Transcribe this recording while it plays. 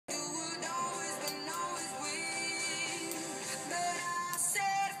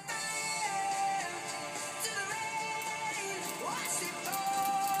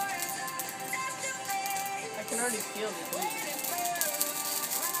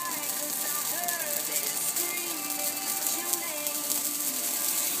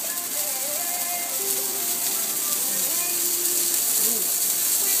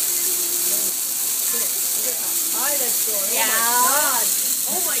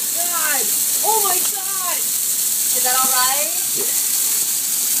Oh my god! Is that alright?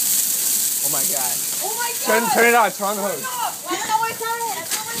 Oh my god. Oh my god! Turn it on, turn on the hose. I don't know where it's at.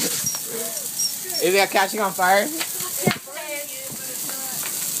 Is it catching on fire? Yes, it is.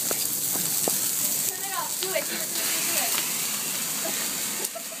 Turn it off. Do it.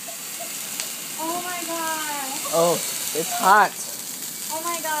 Oh my god. Oh, it's hot. Oh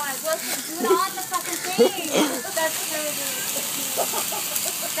my god. Listen, do it on the fucking thing. That's crazy.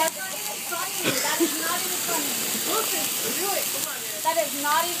 That's not even funny. That is not even funny. Listen, do it. Come on, man. That is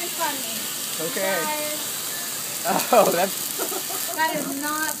not even funny. Okay. Guys, Oh, that's... that is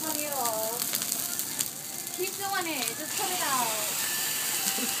not funny at all. Keep doing it. Just put it out.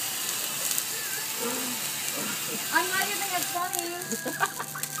 I'm not even as funny.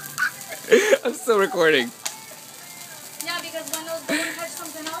 I'm still recording. Yeah, because when those bullets catch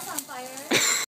something else on fire.